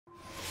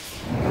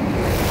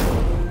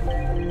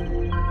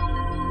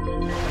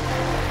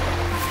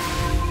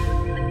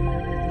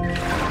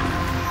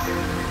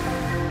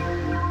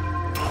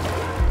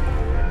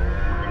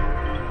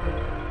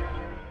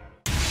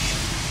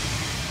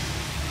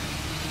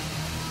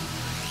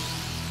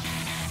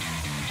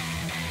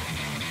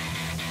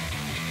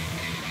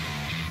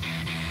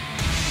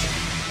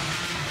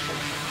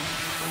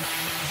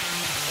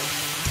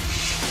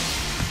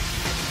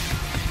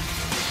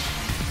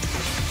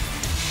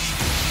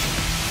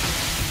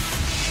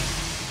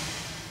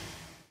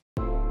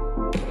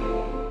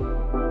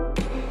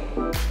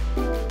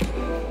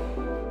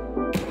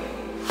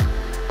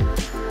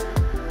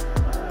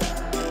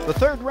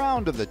third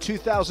round of the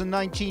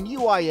 2019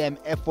 UIM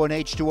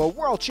F1H2O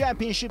World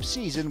Championship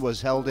season was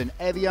held in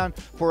Evian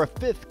for a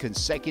fifth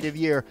consecutive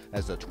year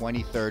as the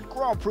 23rd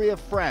Grand Prix of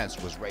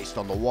France was raced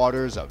on the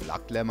waters of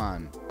Lac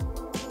Léman.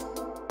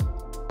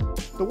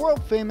 The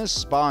world-famous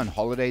spa and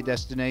holiday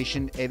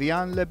destination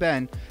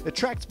Evian-les-Bains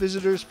attracts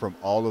visitors from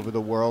all over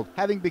the world,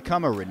 having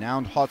become a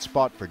renowned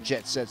hotspot for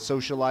jet-set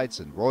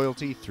socialites and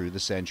royalty through the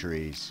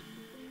centuries.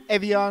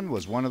 Evian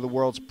was one of the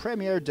world's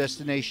premier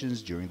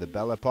destinations during the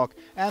Belle Epoque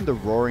and the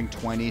Roaring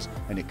 '20s,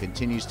 and it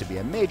continues to be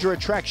a major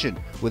attraction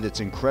with its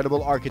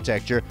incredible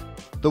architecture,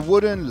 the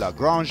wooden La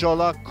Grande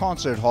Jola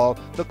concert hall,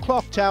 the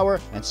clock tower,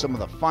 and some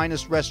of the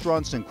finest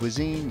restaurants and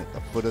cuisine at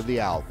the foot of the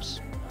Alps.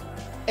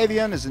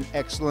 Evian is an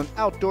excellent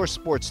outdoor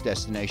sports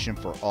destination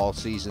for all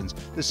seasons,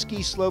 the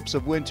ski slopes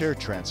of winter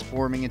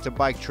transforming into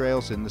bike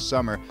trails in the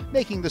summer,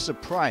 making this a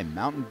prime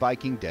mountain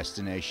biking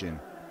destination.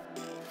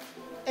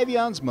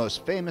 Evian's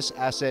most famous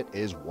asset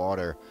is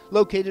water.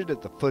 Located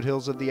at the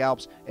foothills of the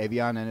Alps,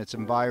 Evian and its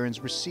environs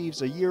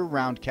receives a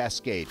year-round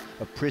cascade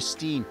of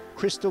pristine,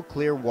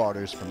 crystal-clear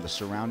waters from the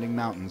surrounding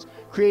mountains,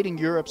 creating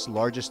Europe's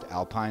largest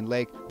alpine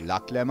lake,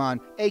 Lac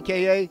Léman,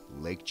 aka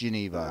Lake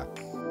Geneva.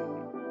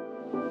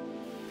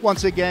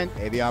 Once again,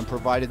 Evian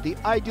provided the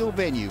ideal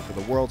venue for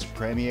the world's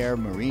premier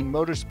marine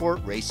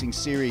motorsport racing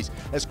series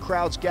as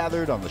crowds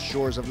gathered on the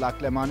shores of Lac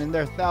Léman in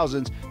their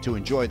thousands to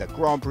enjoy the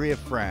Grand Prix of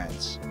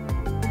France.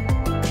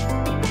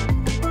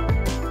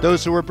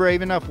 Those who were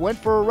brave enough went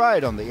for a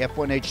ride on the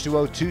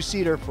F1H2O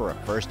two-seater for a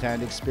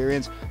first-hand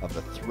experience of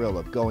the thrill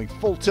of going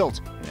full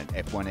tilt in an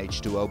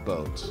F1H2O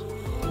boat.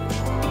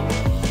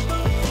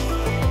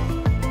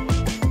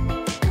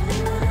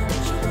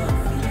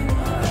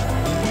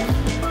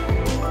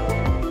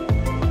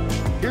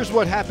 Here's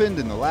what happened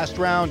in the last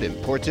round in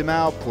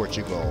Portimão,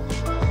 Portugal.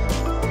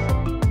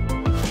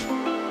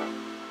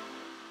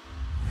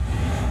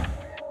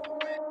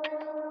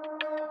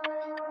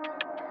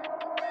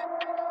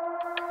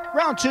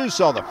 Round 2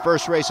 saw the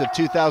first race of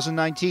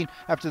 2019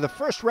 after the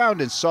first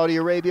round in Saudi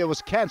Arabia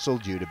was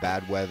cancelled due to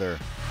bad weather.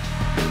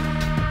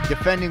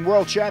 Defending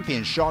world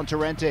champion Sean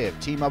Torrente of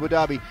Team Abu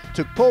Dhabi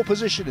took pole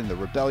position in the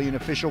Rebellion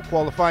official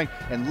qualifying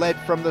and led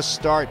from the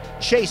start,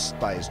 chased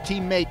by his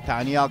teammate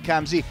Thani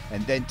Al-Khamzi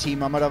and then Team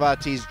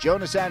Amaravati's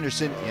Jonas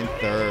Anderson in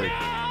third.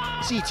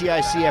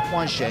 CTIC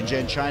F1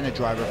 Shenzhen China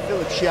driver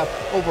Philippe Chiap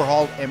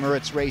overhauled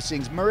Emirates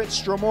Racing's Marit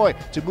Stromoy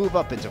to move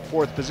up into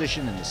fourth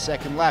position in the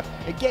second lap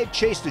and gave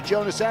chase to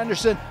Jonas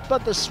Anderson,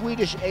 but the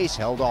Swedish ace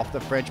held off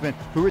the Frenchman,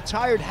 who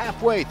retired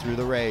halfway through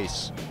the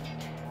race.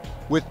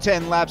 With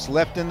 10 laps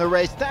left in the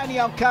race, Thani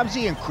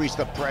Al-Khamzi increased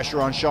the pressure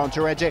on Sean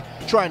Torrente,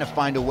 trying to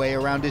find a way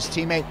around his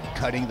teammate,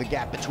 cutting the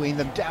gap between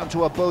them down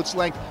to a boat's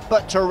length,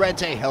 but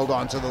Torrente held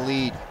on to the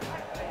lead.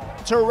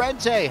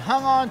 Torrente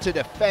hung on to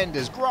defend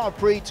his Grand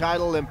Prix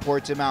title in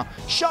Portimão.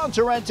 Sean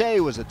Torrente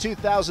was the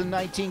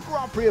 2019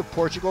 Grand Prix of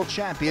Portugal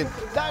champion.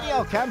 Thani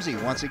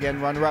Al-Khamzi once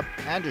again runner-up.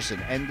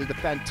 Anderson ended the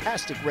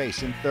fantastic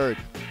race in third.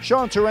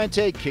 Sean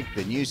Torrente kicked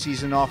the new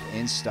season off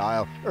in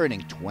style,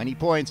 earning 20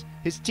 points.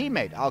 His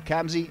teammate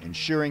Al-Khamzi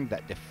ensuring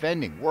that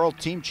defending World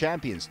Team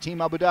Champions Team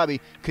Abu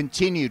Dhabi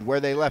continued where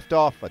they left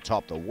off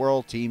atop the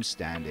World Team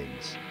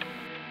standings.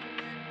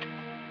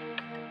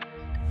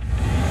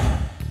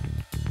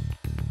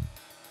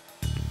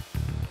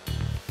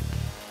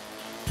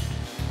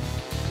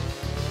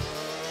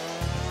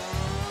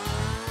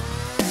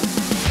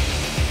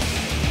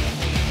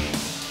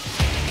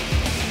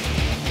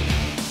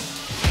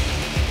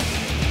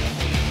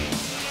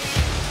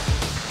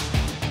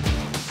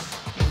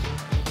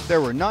 There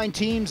were 9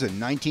 teams and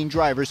 19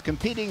 drivers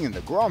competing in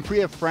the Grand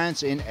Prix of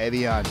France in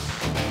Evian.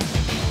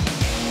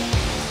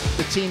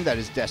 The team that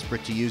is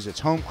desperate to use its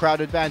home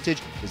crowd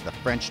advantage is the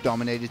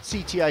French-dominated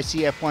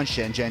CTIC F1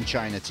 Shenzhen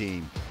China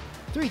team.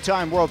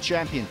 3-time world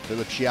champion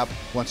Philippe Chiap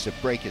wants to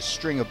break his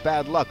string of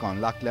bad luck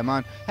on Lac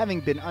Léman, having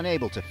been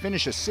unable to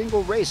finish a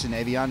single race in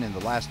Evian in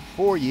the last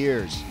 4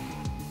 years.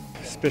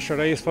 Special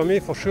race for me,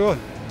 for sure.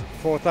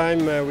 4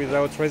 times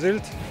without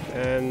result,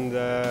 and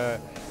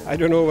I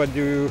don't know what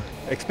you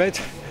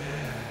expect.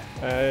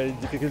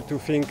 Difficult to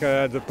think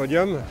the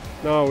podium.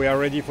 No, we are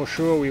ready for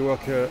sure. We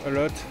work a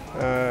lot,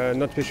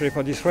 not especially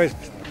for this race,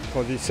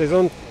 for this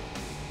season.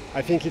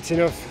 I think it's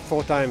enough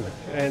 4 times,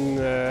 and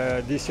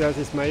this year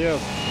is my year.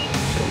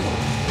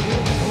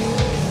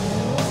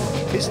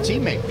 His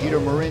teammate Peter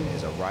Marin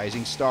is a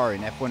rising star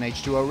in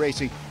F1H2O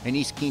racing, and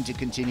he's keen to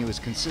continue his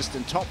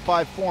consistent top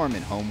 5 form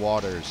in home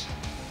waters.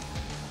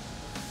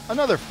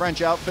 Another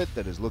French outfit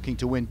that is looking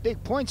to win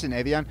big points in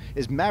Evian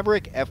is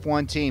Maverick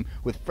F1 team,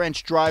 with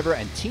French driver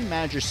and team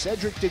manager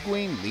Cedric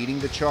Deguin leading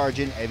the charge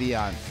in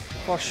Evian.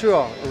 For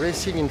sure,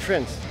 racing in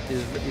France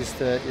is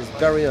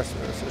very a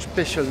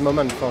special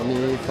moment for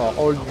me, for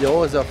all the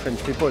other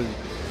French people.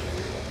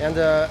 And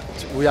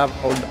we have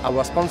all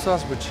our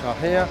sponsors which are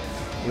here,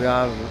 we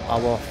have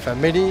our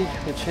family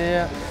which is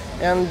here,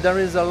 and there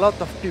is a lot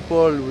of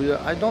people,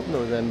 I don't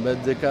know them,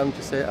 but they come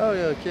to say, oh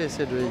okay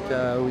Cedric,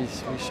 we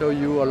show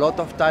you a lot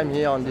of time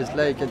here on this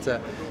lake.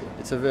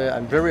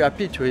 I'm very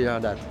happy to hear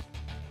that.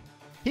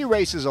 He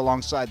races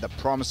alongside the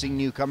promising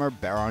newcomer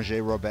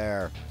Béranger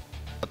Robert.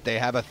 But they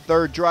have a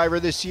third driver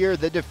this year,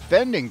 the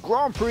defending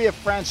Grand Prix of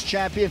France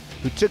champion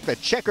who took the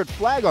checkered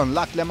flag on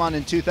Lac Le Mans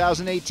in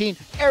 2018,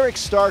 Eric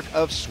Stark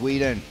of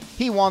Sweden.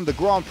 He won the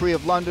Grand Prix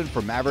of London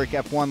for Maverick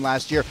F1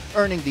 last year,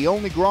 earning the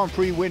only Grand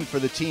Prix win for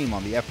the team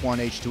on the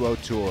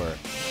F1H2O Tour.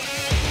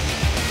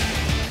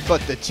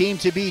 But the team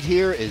to beat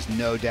here is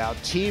no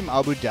doubt Team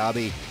Abu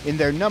Dhabi. In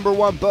their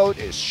 #1 boat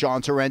is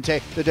Jean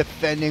Torrente, the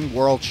defending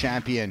world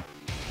champion.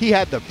 He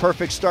had the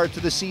perfect start to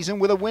the season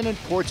with a win in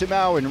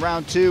Portimao in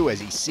round 2 as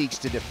he seeks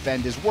to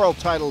defend his world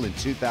title in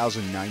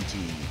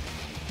 2019.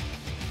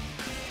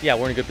 Yeah,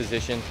 we're in a good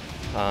position,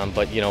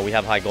 but you know, we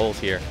have high goals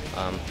here.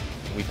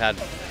 We've had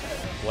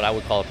what I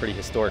would call a pretty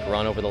historic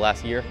run over the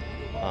last year.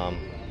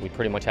 We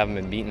pretty much haven't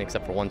been beaten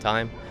except for one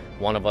time.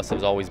 One of us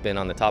has always been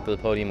on the top of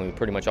the podium, and we've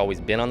pretty much always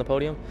been on the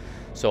podium.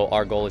 So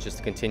our goal is just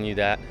to continue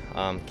that,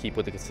 keep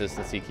with the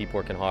consistency, keep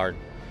working hard,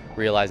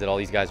 realize that all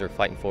these guys are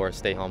fighting for us,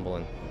 stay humble,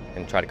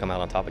 and try to come out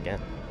on top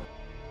again.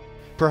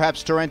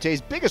 Perhaps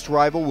Torrente's biggest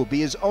rival will be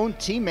his own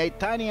teammate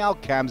Thani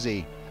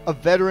Al-Khamzi. A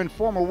veteran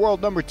former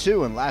world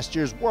 #2 and last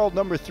year's world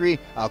 #3,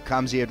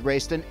 Al-Khamzi had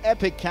raced an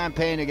epic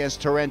campaign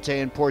against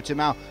Torrente in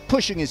Portimao,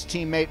 pushing his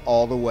teammate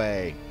all the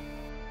way.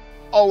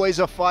 Always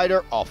a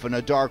fighter, often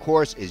a dark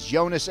horse, is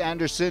Jonas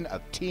Andersson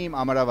of Team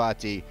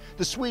Amaravati.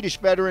 The Swedish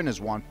veteran has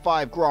won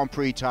 5 Grand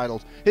Prix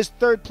titles. His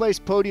third-place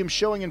podium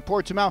showing in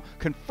Portimao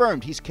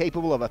confirmed he's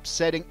capable of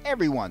upsetting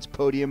everyone's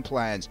podium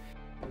plans.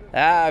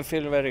 I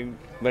feel very,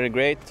 very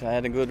great. I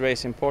had a good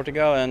race in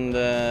Portugal, and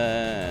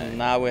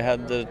now we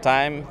had the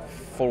time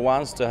for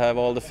once to have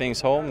all the things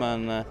home.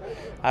 And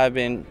I've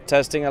been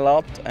testing a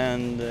lot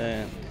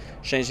and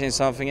changing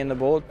something in the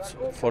boat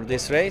for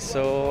this race,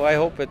 so I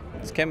hope it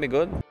can be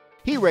good.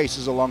 He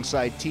races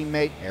alongside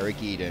teammate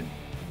Eric Eden.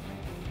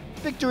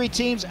 Victory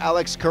Team's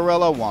Alex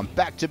Carella won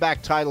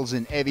back-to-back titles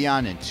in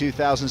Evian in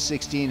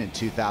 2016 and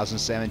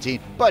 2017,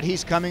 but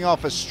he's coming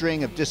off a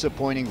string of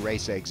disappointing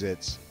race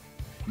exits.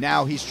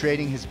 Now he's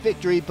trading his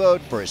victory boat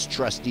for his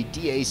trusty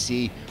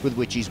DAC, with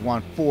which he's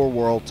won 4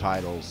 world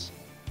titles.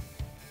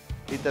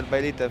 Little by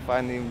little,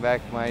 finding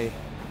back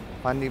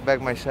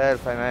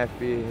myself. I'm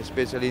happy,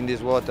 especially in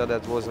this water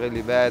that was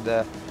really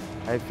bad.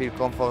 I feel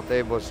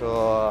comfortable,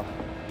 so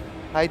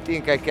I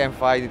think I can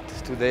fight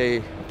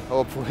today,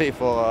 hopefully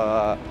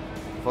for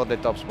the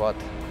top spot.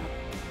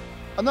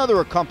 Another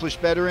accomplished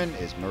veteran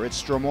is Marit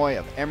Stromoy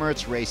of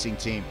Emirates Racing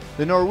Team.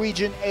 The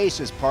Norwegian ace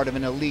is part of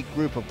an elite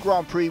group of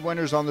Grand Prix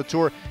winners on the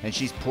tour, and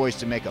she's poised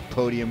to make a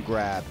podium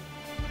grab.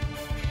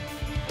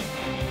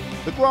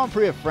 The Grand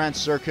Prix of France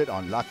circuit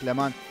on Lac Le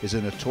Mans is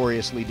a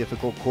notoriously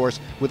difficult course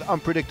with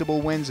unpredictable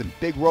winds and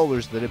big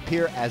rollers that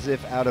appear as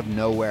if out of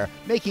nowhere,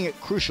 making it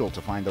crucial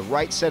to find the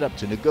right setup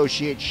to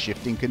negotiate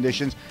shifting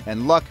conditions,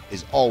 and luck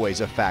is always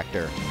a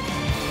factor.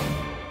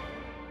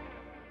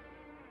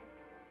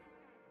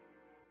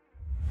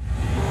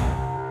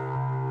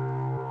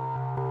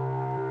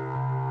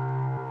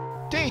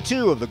 Day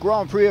 2 of the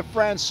Grand Prix of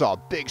France saw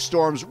big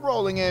storms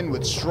rolling in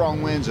with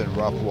strong winds and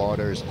rough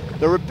waters.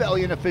 The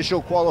Rebellion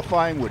official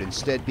qualifying would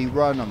instead be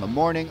run on the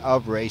morning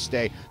of race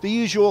day. The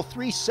usual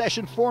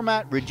 3-session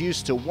format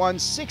reduced to one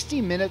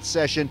 60-minute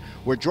session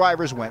where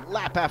drivers went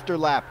lap after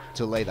lap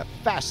to lay the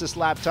fastest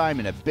lap time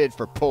in a bid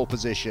for pole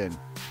position.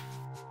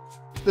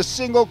 The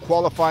single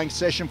qualifying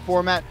session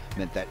format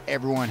meant that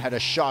everyone had a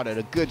shot at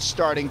a good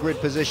starting grid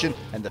position,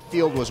 and the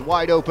field was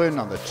wide open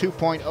on the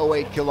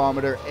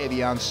 2.08-kilometer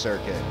Evian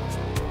circuit.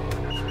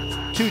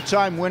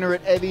 Two-time winner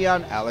at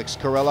Evian, Alex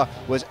Carella,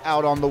 was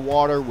out on the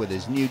water with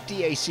his new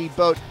DAC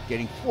boat,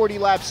 getting 40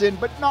 laps in,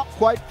 but not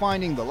quite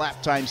finding the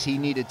lap times he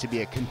needed to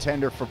be a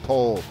contender for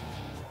pole.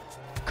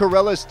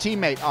 Carella's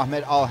teammate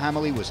Ahmed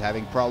Al-Hamali was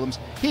having problems.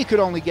 He could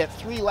only get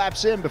 3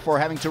 laps in before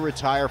having to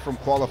retire from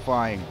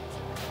qualifying.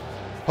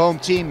 Home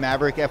team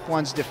Maverick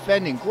F1's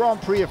defending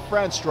Grand Prix of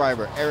France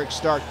driver Eric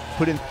Stark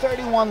put in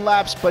 31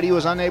 laps, but he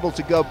was unable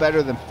to go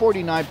better than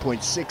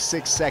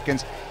 49.66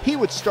 seconds. He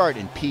would start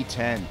in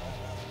P10.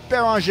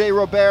 Béranger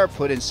Robert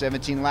put in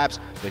 17 laps,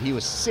 but he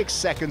was 6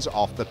 seconds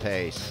off the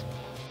pace.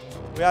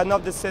 We are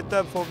not the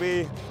setup for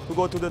me to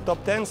go to the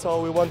top 10,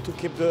 so we want to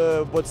keep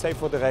the boat safe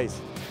for the race.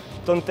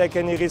 Don't take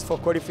any risk for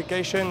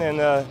qualification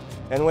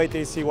and wait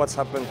and see what's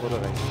happened for the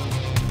race.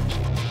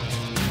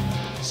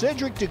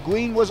 Cedric de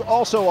Guin was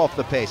also off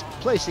the pace,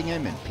 placing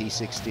him in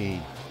P16.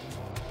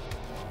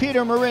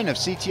 Peter Marin of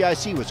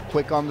CTIC was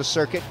quick on the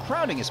circuit,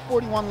 crowning his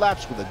 41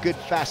 laps with a good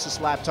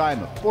fastest lap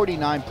time of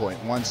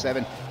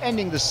 49.17,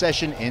 ending the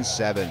session in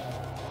 7th.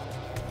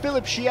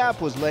 Philippe Chiappe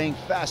was laying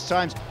fast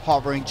times,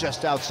 hovering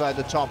just outside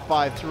the top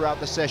 5 throughout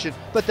the session,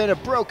 but then a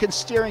broken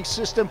steering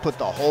system put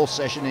the whole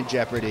session in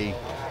jeopardy.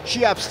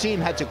 Chiappe's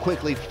team had to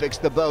quickly fix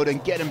the boat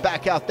and get him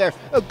back out there,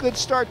 a good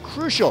start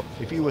crucial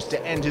if he was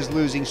to end his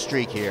losing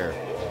streak here.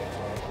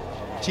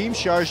 Team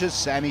Charge's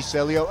Sami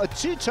Celio, a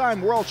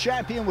 2-time world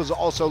champion, was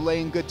also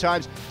laying good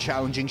times,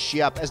 challenging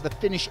Chiappe as the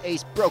Finnish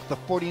ace broke the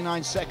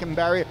 49-second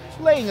barrier,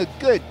 laying a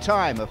good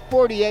time of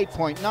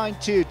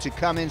 48.92 to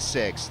come in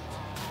 6th.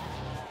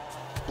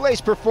 Blaze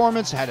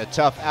Performance had a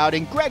tough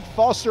outing, Greg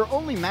Foster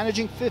only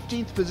managing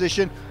 15th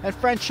position and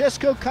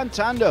Francesco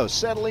Cantando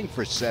settling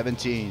for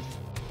 17th.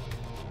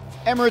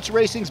 Emirates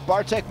Racing's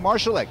Bartek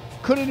Marszalek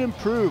couldn't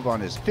improve on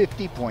his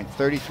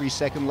 50.33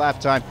 second lap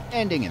time,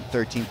 ending in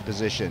 13th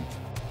position.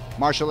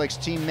 Marszalek's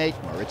teammate,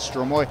 Marit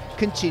Stromoy,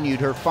 continued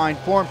her fine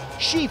form.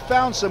 She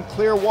found some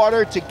clear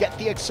water to get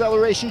the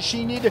acceleration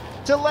she needed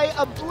to lay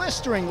a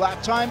blistering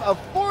lap time of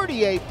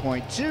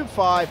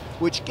 48.25,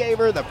 which gave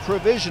her the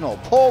provisional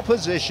pole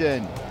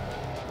position.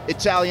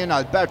 Italian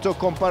Alberto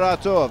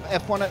Comparato of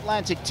F1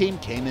 Atlantic team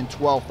came in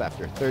 12th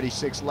after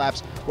 36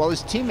 laps, while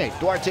his teammate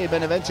Duarte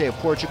Benavente of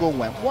Portugal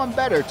went one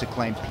better to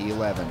claim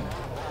P11.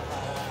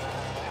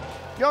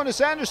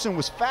 Jonas Andersson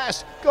was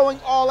fast, going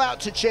all out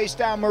to chase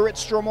down Marit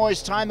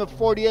Stromoy's time of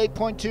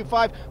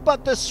 48.25,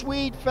 but the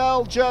Swede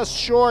fell just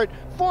short,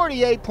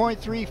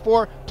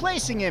 48.34,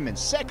 placing him in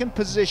second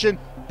position.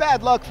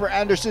 Bad luck for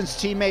Andersson's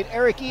teammate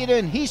Eric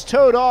Eden. He's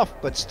towed off,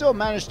 but still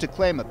managed to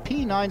claim a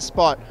P9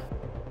 spot.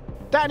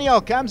 Thani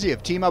Al-Khamzi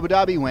of Team Abu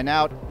Dhabi went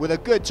out with a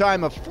good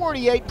time of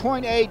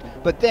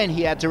 48.8, but then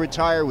he had to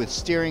retire with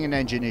steering and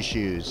engine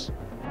issues.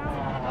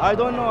 I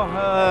don't know,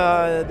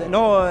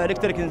 no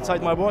electric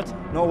inside my boat,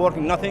 no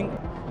working, nothing.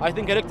 I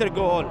think electric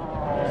go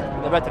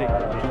on, the battery.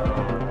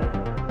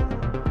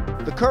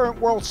 The current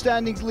world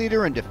standings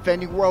leader and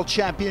defending world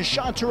champion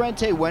Sean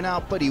Torrente went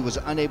out, but he was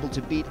unable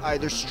to beat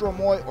either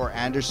Stromoy or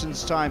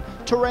Andersson's time.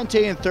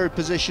 Torrente in third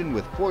position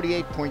with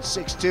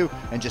 48.62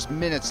 and just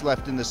minutes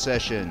left in the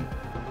session.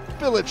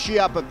 Philippe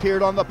Chiappe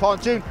appeared on the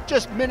pontoon,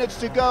 just minutes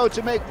to go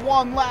to make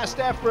one last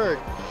effort.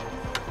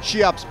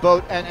 Chiappe's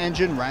boat and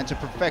engine ran to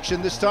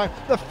perfection this time.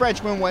 The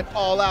Frenchman went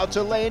all out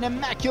to lay an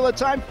immaculate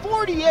time,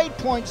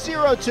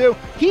 48.02.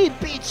 He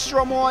beats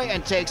Stromoy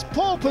and takes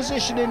pole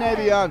position in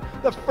Evian,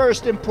 the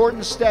first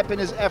important step in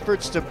his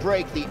efforts to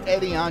break the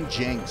Evian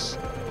jinx.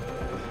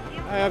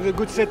 I have a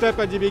good setup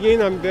at the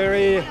beginning. I'm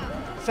very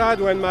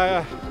sad when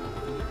my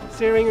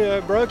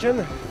steering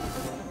broken,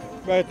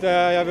 but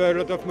I have a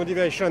lot of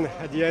motivation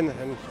at the end,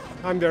 and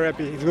I'm very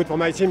happy. It's good for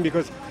my team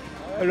because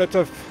a lot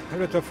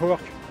of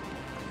work.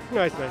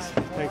 Nice,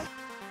 thanks.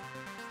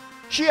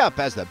 Chiappe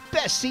has the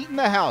best seat in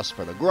the house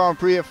for the Grand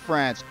Prix of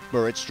France.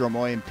 Marit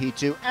Stromoy in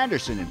P2,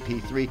 Andersson in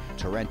P3,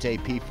 Torrente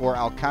P4,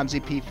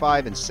 Al-Khamzi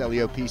P5, and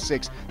Celio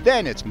P6.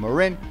 Then it's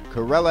Marin,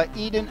 Carella,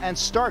 Eden, and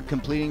Stark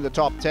completing the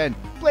top 10.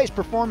 Blaze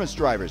Performance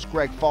drivers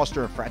Greg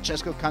Foster and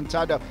Francesco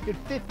Cantado in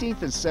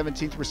 15th and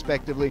 17th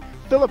respectively.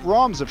 Philip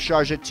Roms of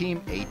Sharjah team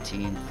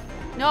 18th.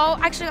 No,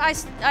 actually,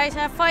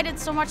 I fight it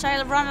so much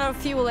I ran out of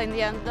fuel in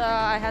the end.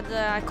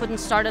 I couldn't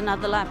start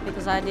another lap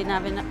because I didn't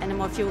have any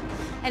more fuel.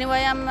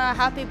 Anyway, I'm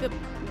happy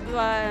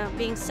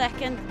being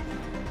second.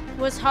 It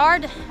was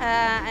hard,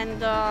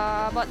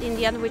 but in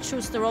the end we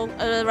chose the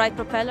right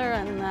propeller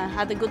and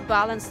had a good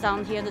balance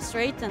down here the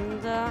straight,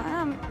 and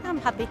I'm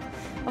happy.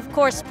 Of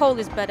course, pole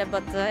is better,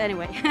 but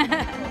anyway.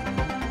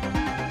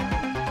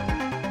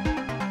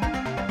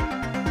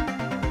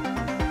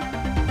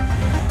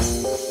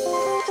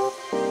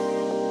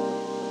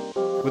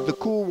 With the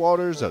cool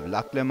waters of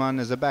Lac Léman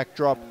as a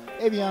backdrop,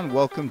 Evian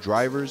welcomed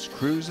drivers,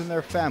 crews, and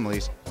their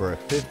families for a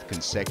 5th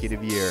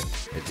consecutive year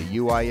as the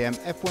UIM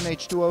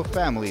F1H2O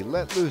family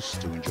let loose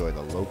to enjoy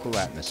the local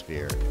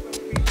atmosphere.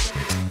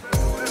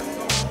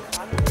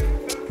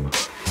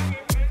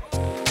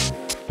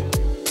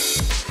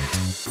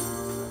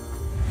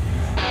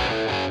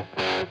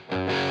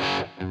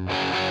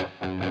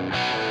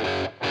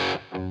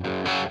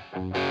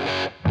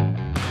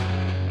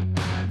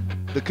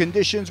 The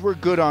conditions were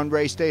good on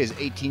race day as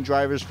 18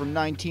 drivers from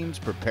 9 teams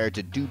prepared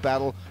to do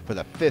battle for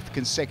the 5th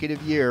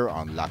consecutive year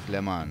on Lac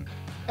Léman.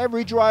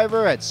 Every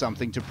driver had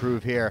something to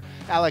prove here.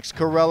 Alex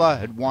Carella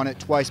had won it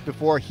twice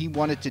before. He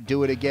wanted to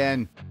do it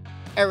again.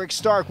 Eric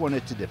Stark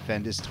wanted to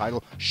defend his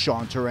title.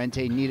 Sean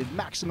Torrente needed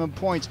maximum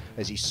points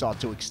as he sought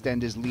to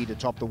extend his lead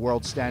atop the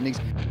world standings.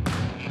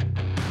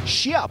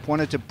 Chiappe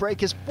wanted to break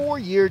his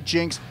 4-year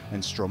jinx,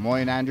 and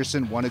Stromoy and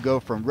Andersson want to go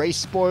from race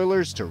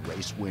spoilers to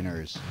race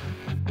winners.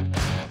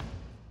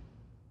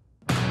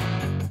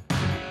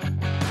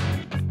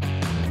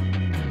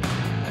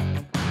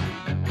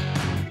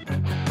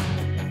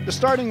 The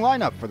starting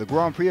lineup for the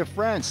Grand Prix of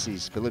France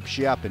sees Philippe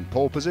Chiappe in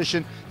pole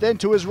position. Then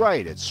to his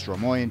right, it's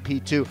Stromoy in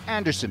P2,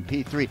 Andersson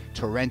P3,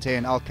 Torrente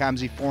and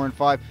Al-Khamzi 4 and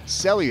 5,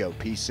 Celio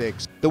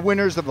P6. The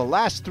winners of the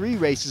last 3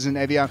 races in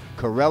Evian,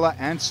 Carella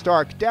and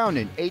Stark, down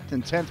in 8th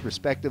and 10th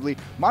respectively.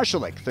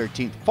 Marszalek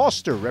 13th,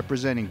 Foster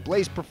representing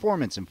Blaze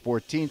Performance in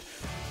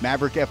 14th.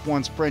 Maverick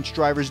F1's French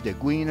drivers De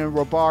Guin and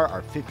Robard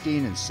are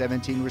 15 and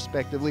 17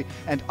 respectively,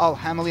 and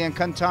Al-Hamali and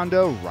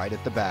Cantando right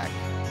at the back.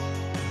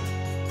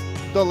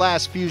 The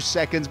last few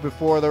seconds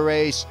before the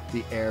race,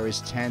 the air is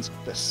tense,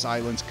 the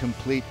silence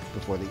complete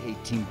before the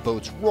 18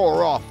 boats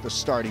roar off the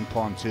starting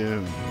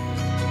pontoon.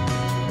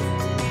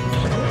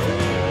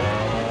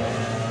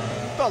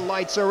 The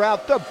lights are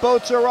out, the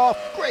boats are off.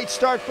 Great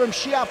start from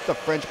Chiappe, the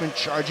Frenchman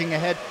charging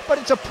ahead, but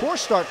it's a poor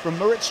start from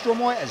Marit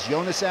Stromoy as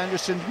Jonas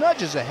Andersson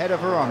nudges ahead of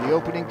her on the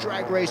opening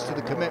drag race to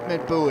the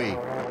commitment buoy.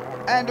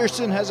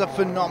 Anderson has a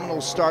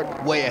phenomenal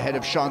start, way ahead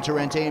of Sean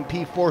Torrente in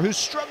P4, who's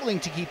struggling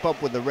to keep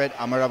up with the red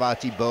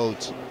Amaravati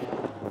boat.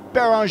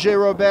 Beranger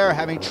Robert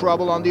having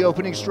trouble on the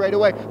opening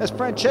straightaway as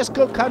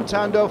Francesco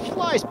Cantando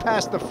flies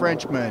past the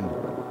Frenchman.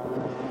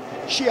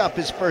 Chiappe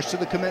is first to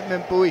the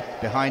commitment buoy,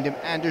 behind him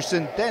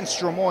Anderson, then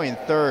Stromoy in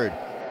third.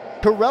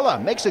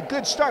 Corella makes a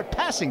good start,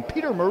 passing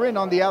Peter Marin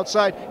on the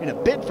outside in a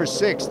bid for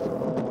sixth.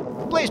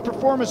 Blaze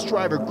Performance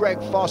driver Greg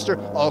Foster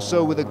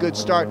also with a good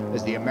start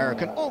as the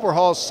American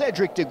overhauls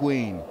Cedric de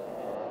Guin.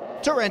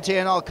 Torrente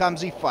and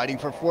Alcamzi fighting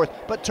for fourth,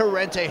 but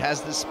Torrente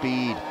has the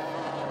speed.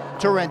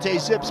 Torrente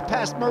zips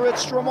past Marit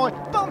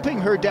Stromoy, bumping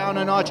her down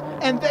a notch,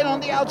 and then on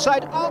the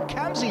outside,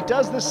 Alcamzi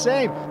does the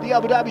same. The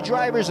Abu Dhabi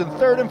drivers in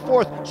third and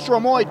fourth,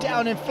 Stromoy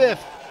down in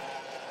fifth.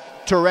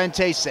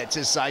 Torrente sets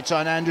his sights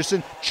on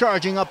Anderson,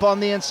 charging up on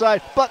the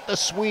inside, but the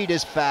Swede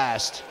is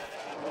fast.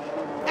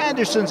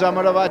 Anderson's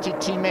Amaravati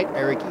teammate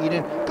Eric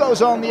Eden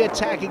goes on the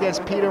attack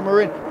against Peter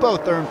Marin.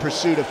 Both are in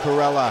pursuit of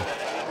Corella.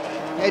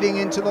 Heading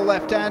into the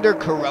left-hander,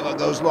 Corella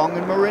goes long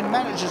and Marin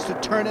manages to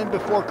turn in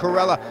before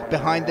Corella.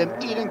 Behind them,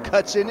 Eden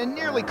cuts in and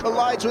nearly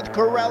collides with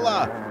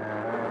Corella.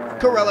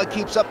 Corella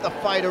keeps up the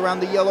fight around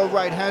the yellow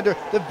right-hander,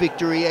 the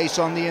victory ace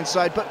on the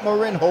inside, but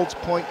Marin holds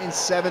point in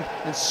seventh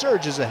and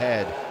surges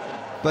ahead.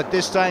 But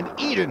this time,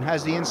 Eden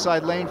has the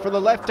inside lane for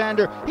the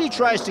left-hander. He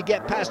tries to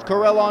get past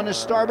Corella on his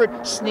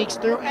starboard, sneaks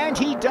through, and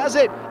he does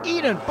it.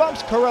 Eden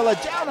bumps Corella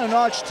down a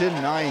notch to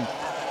ninth.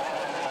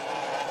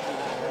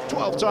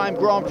 12-time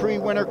Grand Prix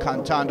winner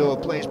Cantando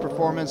of Blaze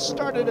Performance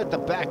started at the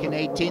back in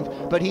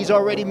 18th, but he's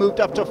already moved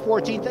up to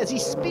 14th as he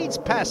speeds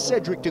past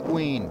Cedric de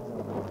Guin.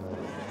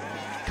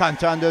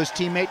 Cantando's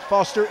teammate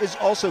Foster is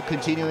also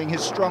continuing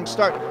his strong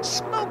start,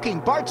 smoking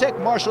Bartek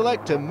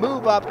Marszalek to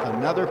move up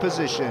another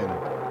position.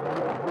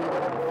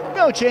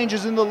 No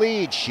changes in the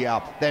lead.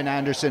 Chiappe, then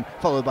Anderson,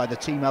 followed by the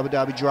Team Abu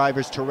Dhabi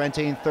drivers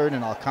Torrente in third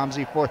and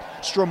Alcamzi fourth,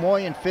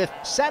 Stromoy in fifth,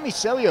 Sami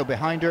Celio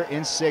behind her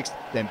in sixth,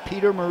 then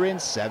Peter Marin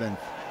seventh.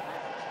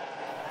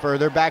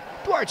 Further back,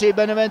 Duarte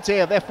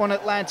Benavente of F1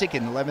 Atlantic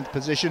in 11th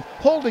position,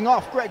 holding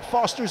off Greg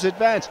Foster's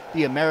advance,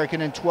 the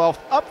American in 12th,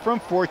 up from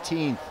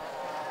 14th.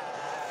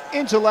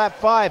 Into lap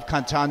 5,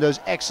 Cantando's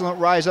excellent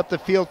rise up the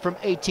field from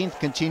 18th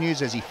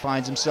continues as he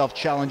finds himself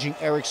challenging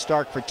Eric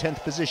Stark for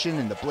 10th position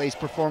in the Blaze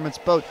Performance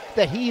boat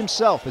that he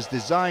himself has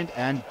designed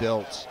and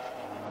built.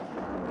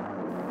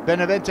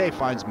 Benavente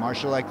finds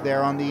Marszalek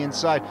there on the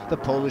inside, the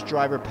Polish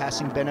driver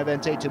passing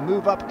Benavente to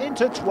move up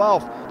into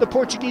 12th. The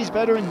Portuguese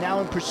veteran now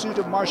in pursuit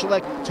of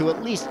Marszalek to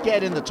at least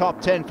get in the top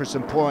 10 for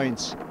some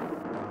points.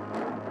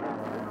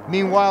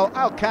 Meanwhile,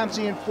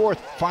 Alcamzi in fourth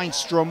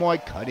finds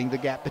Stromoy cutting the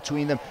gap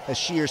between them as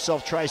she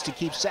herself tries to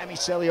keep Sami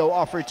Celio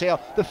off her tail,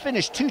 the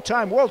Finnish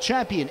two-time world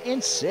champion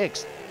in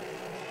sixth.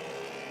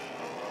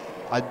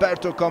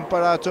 Alberto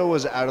Comparato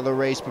was out of the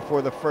race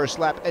before the first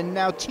lap, and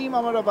now Team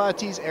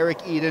Amaravati's Eric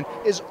Eden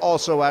is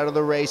also out of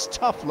the race.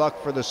 Tough luck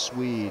for the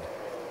Swede.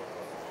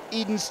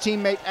 Eden's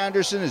teammate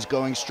Anderson is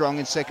going strong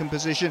in second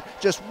position,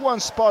 just one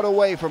spot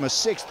away from a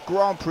sixth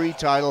Grand Prix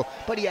title,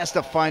 but he has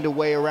to find a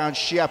way around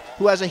Chiappe,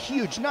 who has a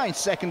huge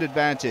 9-second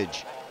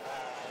advantage.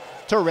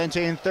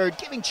 Torrente in third,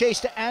 giving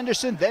chase to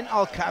Anderson, then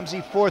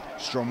Alcamzi fourth,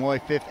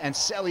 Stromoy fifth, and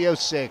Celio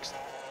sixth.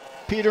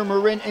 Peter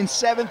Marin in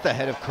seventh,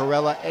 ahead of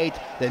Corella eighth,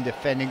 then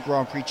defending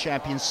Grand Prix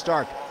champion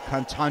Stark,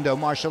 Cantando,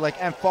 Marszalek,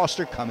 and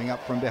Foster coming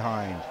up from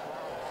behind.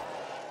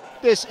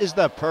 This is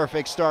the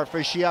perfect start for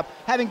Chiappe.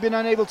 Having been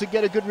unable to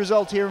get a good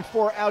result here in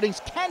 4 outings,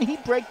 can he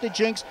break the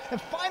jinx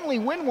and finally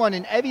win one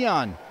in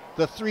Evian?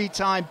 The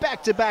 3-time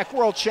back-to-back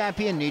world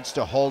champion needs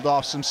to hold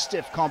off some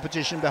stiff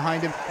competition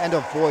behind him and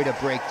avoid a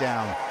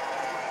breakdown.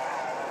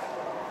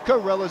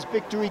 Corella's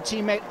victory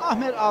teammate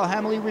Ahmed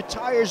Al-Hamli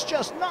retires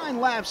just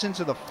 9 laps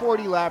into the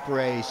 40-lap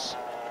race.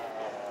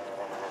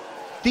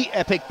 The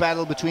epic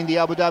battle between the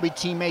Abu Dhabi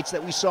teammates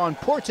that we saw in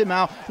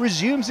Portimao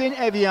resumes in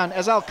Evian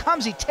as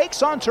Alcamzi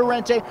takes on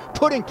Torrente,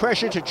 putting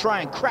pressure to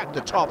try and crack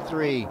the top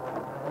 3.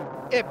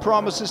 It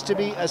promises to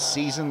be a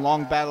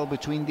season-long battle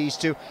between these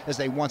two as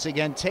they once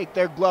again take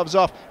their gloves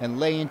off and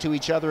lay into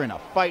each other in a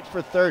fight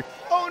for third.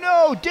 Oh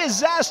no!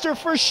 Disaster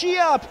for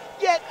Chiappe!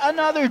 Yet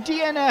another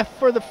DNF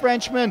for the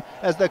Frenchman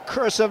as the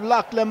curse of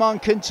Lac Le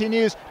Mans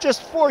continues.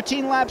 Just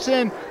 14 laps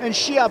in, and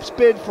Chiappe's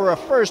bid for a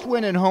first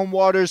win in home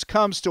waters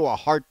comes to a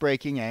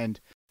heartbreaking end.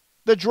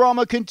 The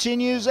drama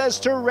continues as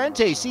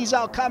Torrente sees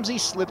Alcamzi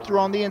slip through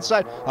on the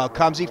inside.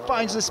 Alcamzi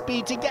finds the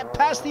speed to get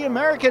past the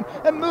American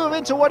and move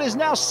into what is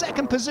now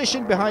second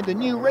position behind the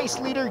new race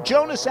leader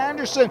Jonas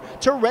Anderson.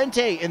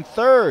 Torrente in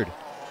third.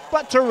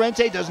 But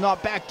Torrente does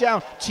not back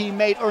down.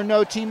 Teammate or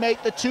no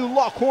teammate, the two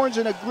lock horns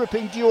in a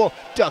gripping duel,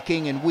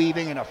 ducking and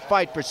weaving in a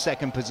fight for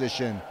second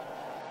position.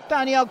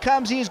 Thani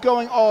Alcamzi is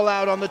going all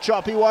out on the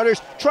choppy waters,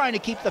 trying to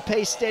keep the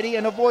pace steady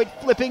and avoid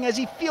flipping as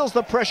he feels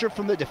the pressure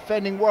from the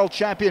defending world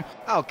champion.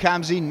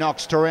 Alcamzi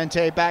knocks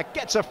Torrente back,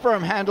 gets a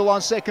firm handle on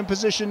second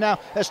position now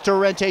as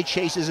Torrente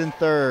chases in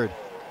third.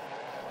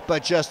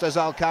 But just as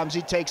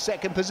Al-Khamzi takes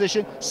second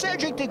position,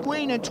 Cedric De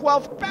Guin in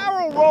 12th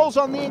barrel rolls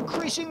on the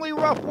increasingly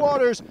rough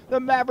waters. The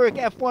Maverick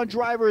F1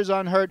 driver is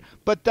unhurt,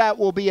 but that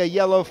will be a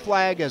yellow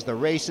flag as the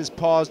race is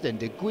paused and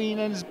De Guin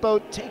and his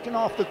boat taken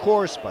off the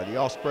course by the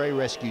Osprey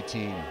rescue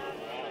team.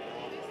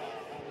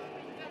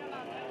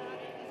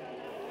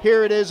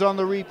 Here it is on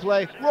the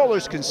replay.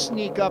 Rollers can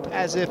sneak up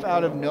as if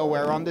out of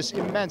nowhere on this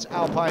immense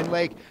alpine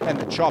lake, and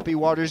the choppy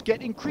waters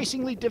get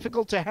increasingly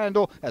difficult to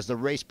handle as the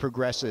race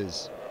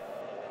progresses.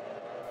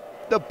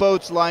 The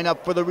boats line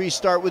up for the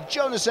restart with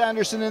Jonas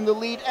Andersson in the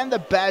lead, and the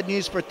bad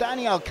news for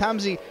Thani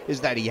Al-Khamzi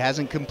is that he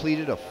hasn't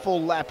completed a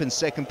full lap in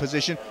second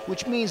position,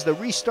 which means the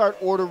restart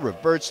order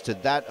reverts to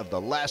that of the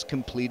last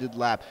completed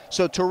lap.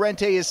 So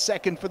Torrente is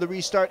second for the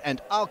restart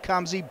and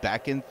Al-Khamzi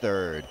back in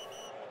third.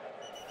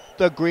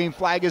 The green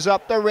flag is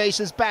up, the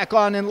race is back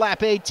on in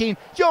lap 18.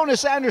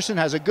 Jonas Andersson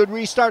has a good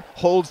restart,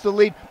 holds the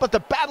lead, but the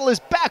battle is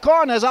back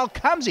on as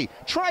Al-Khamzi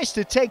tries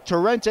to take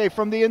Torrente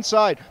from the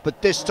inside.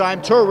 But this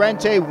time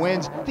Torrente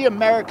wins. The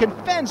American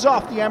fends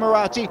off the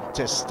Emirati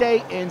to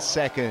stay in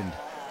second.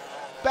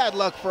 Bad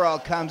luck for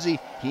Al-Khamzi.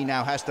 He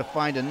now has to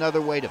find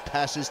another way to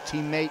pass his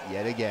teammate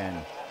yet again.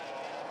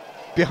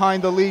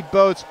 Behind the lead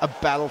boats, a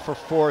battle for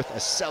fourth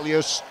as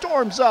Celio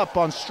storms up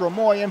on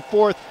Stromoy in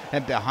fourth,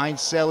 and behind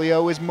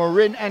Celio is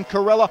Marin and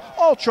Carella,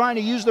 all trying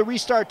to use the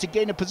restart to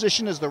gain a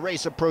position as the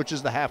race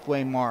approaches the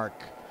halfway mark.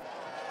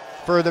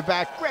 Further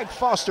back, Greg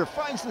Foster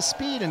finds the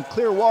speed and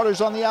clear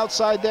waters on the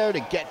outside there to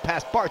get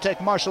past Bartek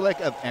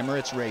Marszalek of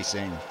Emirates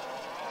Racing.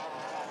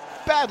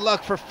 Bad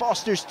luck for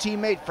Foster's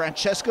teammate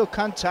Francesco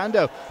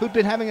Cantando, who'd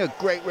been having a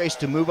great race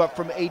to move up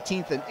from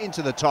 18th and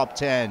into the top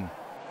 10.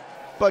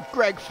 But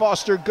Greg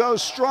Foster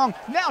goes strong,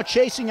 now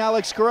chasing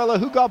Alex Carella,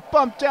 who got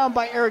bumped down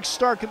by Eric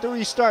Stark at the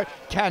restart.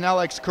 Can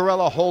Alex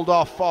Carella hold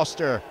off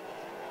Foster?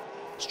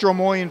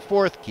 Stromoy in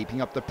fourth,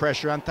 keeping up the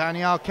pressure on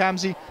Thani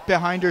Al-Khamzi.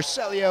 Behind her,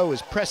 Celio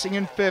is pressing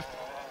in fifth.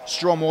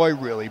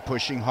 Stromoy really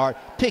pushing hard,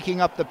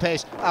 picking up the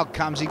pace.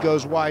 Al-Khamzi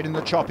goes wide in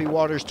the choppy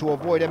waters to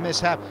avoid a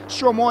mishap.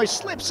 Stromoy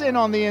slips in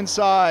on the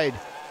inside.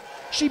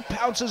 She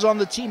pounces on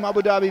the Team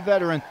Abu Dhabi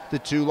veteran. The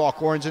two lock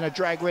horns in a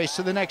drag race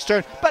to the next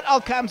turn, but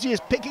Al-Khamzi is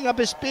picking up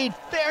his speed.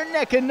 They're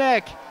neck and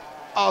neck.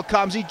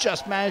 Al-Khamzi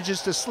just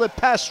manages to slip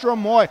past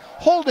Stromoy,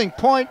 holding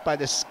point by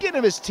the skin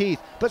of his teeth,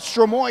 but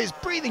Stromoy is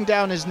breathing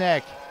down his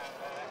neck.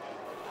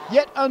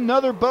 Yet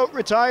another boat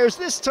retires.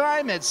 This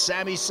time it's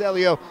Sami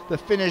Celio. The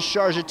Finnish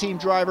Sharjah team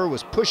driver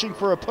was pushing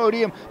for a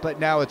podium, but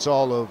now it's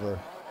all over.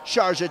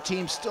 Sharjah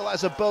team still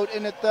has a boat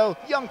in it though.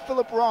 Young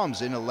Philip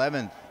Roms in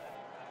 11th.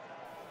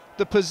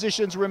 The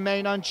positions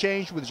remain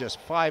unchanged with just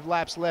 5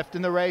 laps left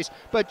in the race,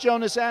 but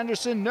Jonas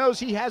Andersson knows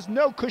he has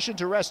no cushion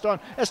to rest on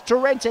as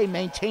Torrente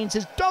maintains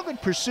his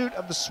dogged pursuit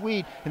of the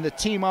Swede in the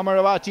Team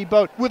Amravati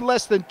boat with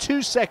less than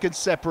 2 seconds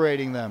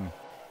separating them.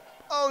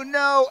 Oh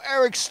no,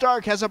 Eric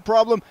Stark has a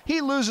problem.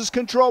 He loses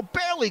control,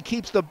 barely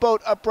keeps the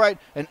boat upright,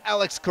 and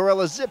Alex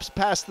Carella zips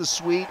past the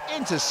Swede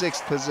into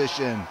 6th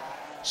position.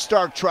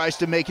 Stark tries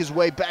to make his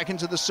way back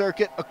into the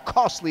circuit, a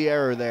costly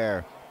error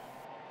there.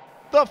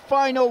 The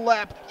final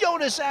lap,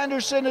 Jonas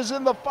Andersson is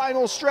in the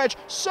final stretch,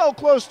 so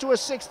close to a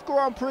 6th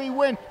Grand Prix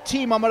win.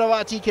 Team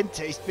Amravati can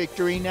taste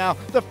victory now.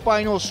 The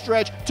final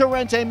stretch,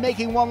 Torrente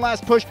making one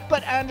last push,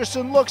 but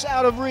Andersson looks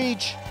out of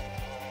reach.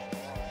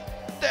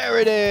 There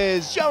it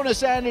is,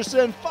 Jonas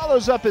Andersson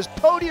follows up his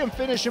podium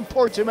finish in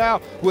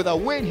Portimao with a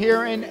win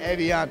here in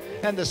Evian,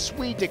 and the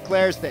Swede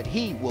declares that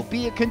he will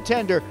be a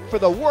contender for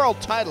the world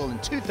title in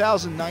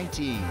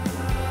 2019.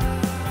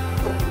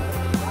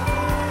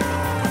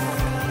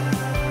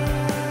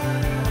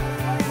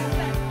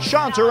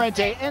 Sean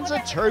Torrente ends a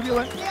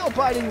turbulent,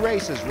 nail-biting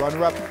race as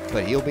runner-up,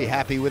 but he'll be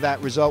happy with that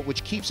result,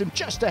 which keeps him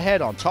just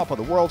ahead on top of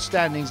the world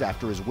standings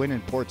after his win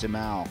in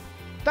Portimao.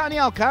 Thani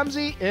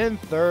Al-Khamzi in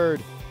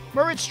 3rd.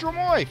 Marit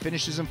Stromoy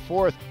finishes in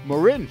 4th,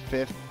 Marin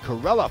 5th.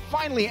 Carella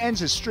finally ends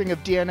his string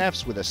of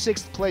DNFs with a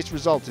 6th place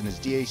result in his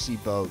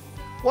DAC boat.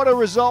 What a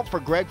result for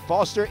Greg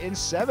Foster in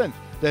 7th.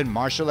 Then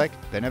Marszalek,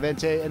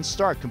 Benavente, and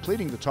Stark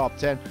completing the top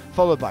 10,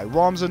 followed by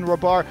Roms and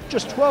Rabar,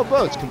 just 12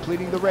 boats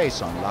completing the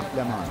race on Lac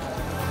Leman.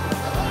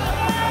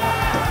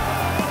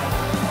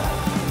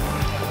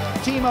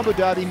 Team Abu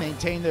Dhabi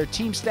maintained their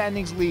team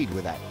standings lead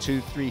with that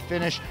 2-3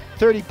 finish,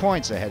 30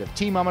 points ahead of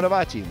Team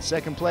Amravati in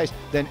 2nd place,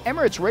 then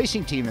Emirates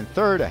Racing Team in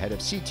 3rd ahead of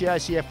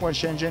CTIC F1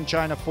 Shenzhen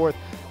China 4th,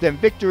 then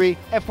Victory,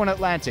 F1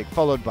 Atlantic,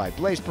 followed by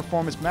Blaze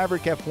Performance,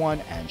 Maverick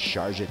F1, and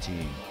Sharjah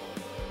Team.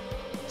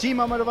 Team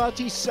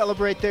Amravati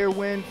celebrate their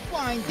win,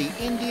 flying the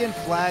Indian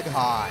flag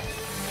high.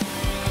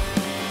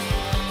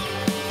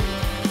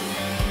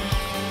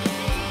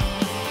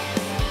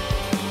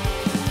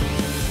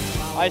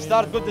 I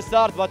started good to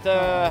start, but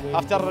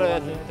after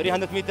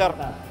 300 meter,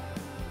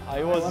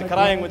 I was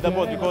crying with the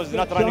boat because it's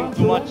not running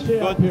too much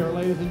good.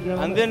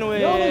 And then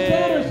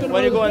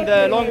when you go in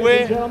the long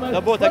way,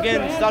 the boat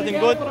again starting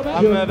good.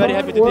 I'm very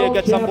happy to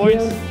get some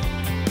points.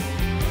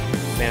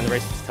 Man, the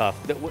race was tough.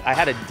 I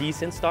had a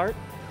decent start,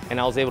 and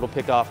I was able to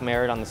pick off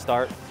Merritt on the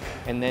start.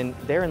 And then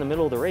there in the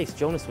middle of the race,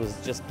 Jonas was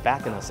just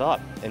backing us up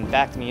and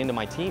backed me into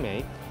my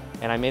teammate.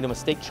 and I made a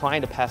mistake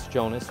trying to pass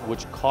Jonas,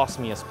 which cost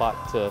me a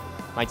spot to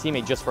my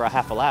teammate just for a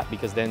half a lap,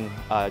 because then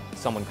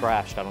someone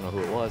crashed, I don't know who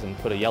it was, and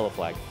put a yellow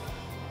flag.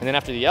 And then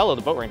after the yellow,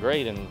 the boat ran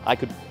great, and I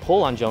could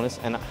pull on Jonas,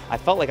 and I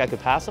felt like I could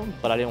pass him,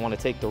 but I didn't want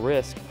to take the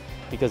risk,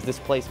 because this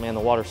place, man,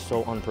 the water's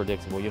so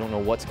unpredictable. You don't know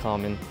what's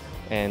coming,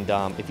 and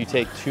if you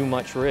take too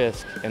much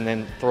risk and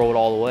then throw it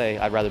all away,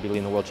 I'd rather be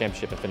leading the World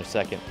Championship and finish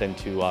second than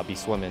to be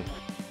swimming.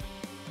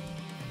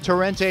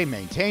 Torrente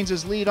maintains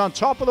his lead on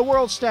top of the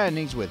world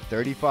standings with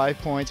 35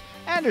 points.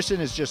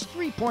 Anderson is just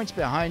 3 points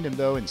behind him,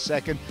 though, in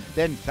second.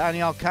 Then Thani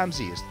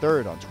Al-Kamsi is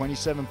third on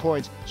 27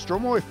 points.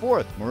 Stromoy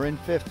fourth, Marin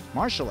fifth,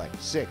 Marszalek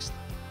sixth.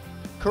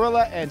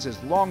 Kurila ends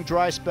his long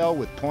dry spell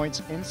with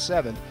points in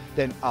seventh.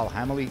 Then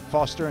Al-Hamali,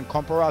 Foster, and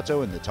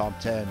Comparato in the top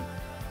 10.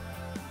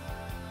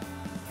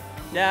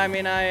 Yeah, I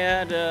mean, I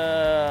had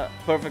a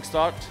perfect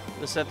start.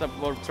 The setup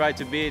was try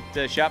to beat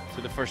Schaap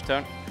to the first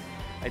turn.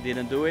 I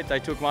didn't do it. I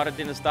took Marit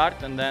in the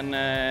start, and then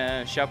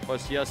Schaap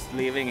was just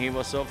leaving. He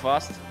was so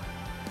fast.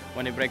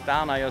 When he break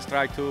down, I just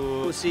tried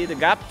to see the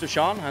gap to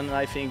Sean, and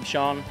I think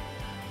Sean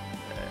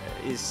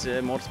is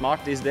more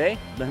smart this day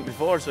than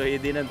before, so he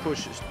didn't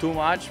push too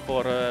much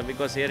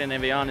because here in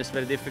Evian it's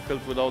very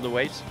difficult with all the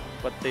waves.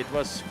 But it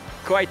was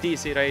quite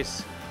easy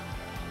race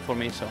for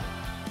me. So.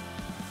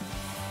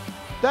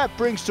 That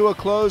brings to a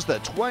close the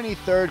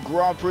 23rd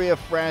Grand Prix of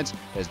France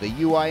as the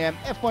UIM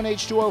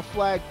F1H2O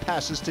flag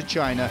passes to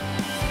China.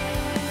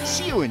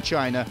 See you in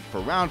China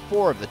for round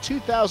 4 of the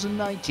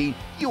 2019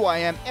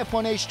 UIM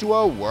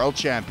F1H2O World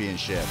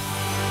Championship.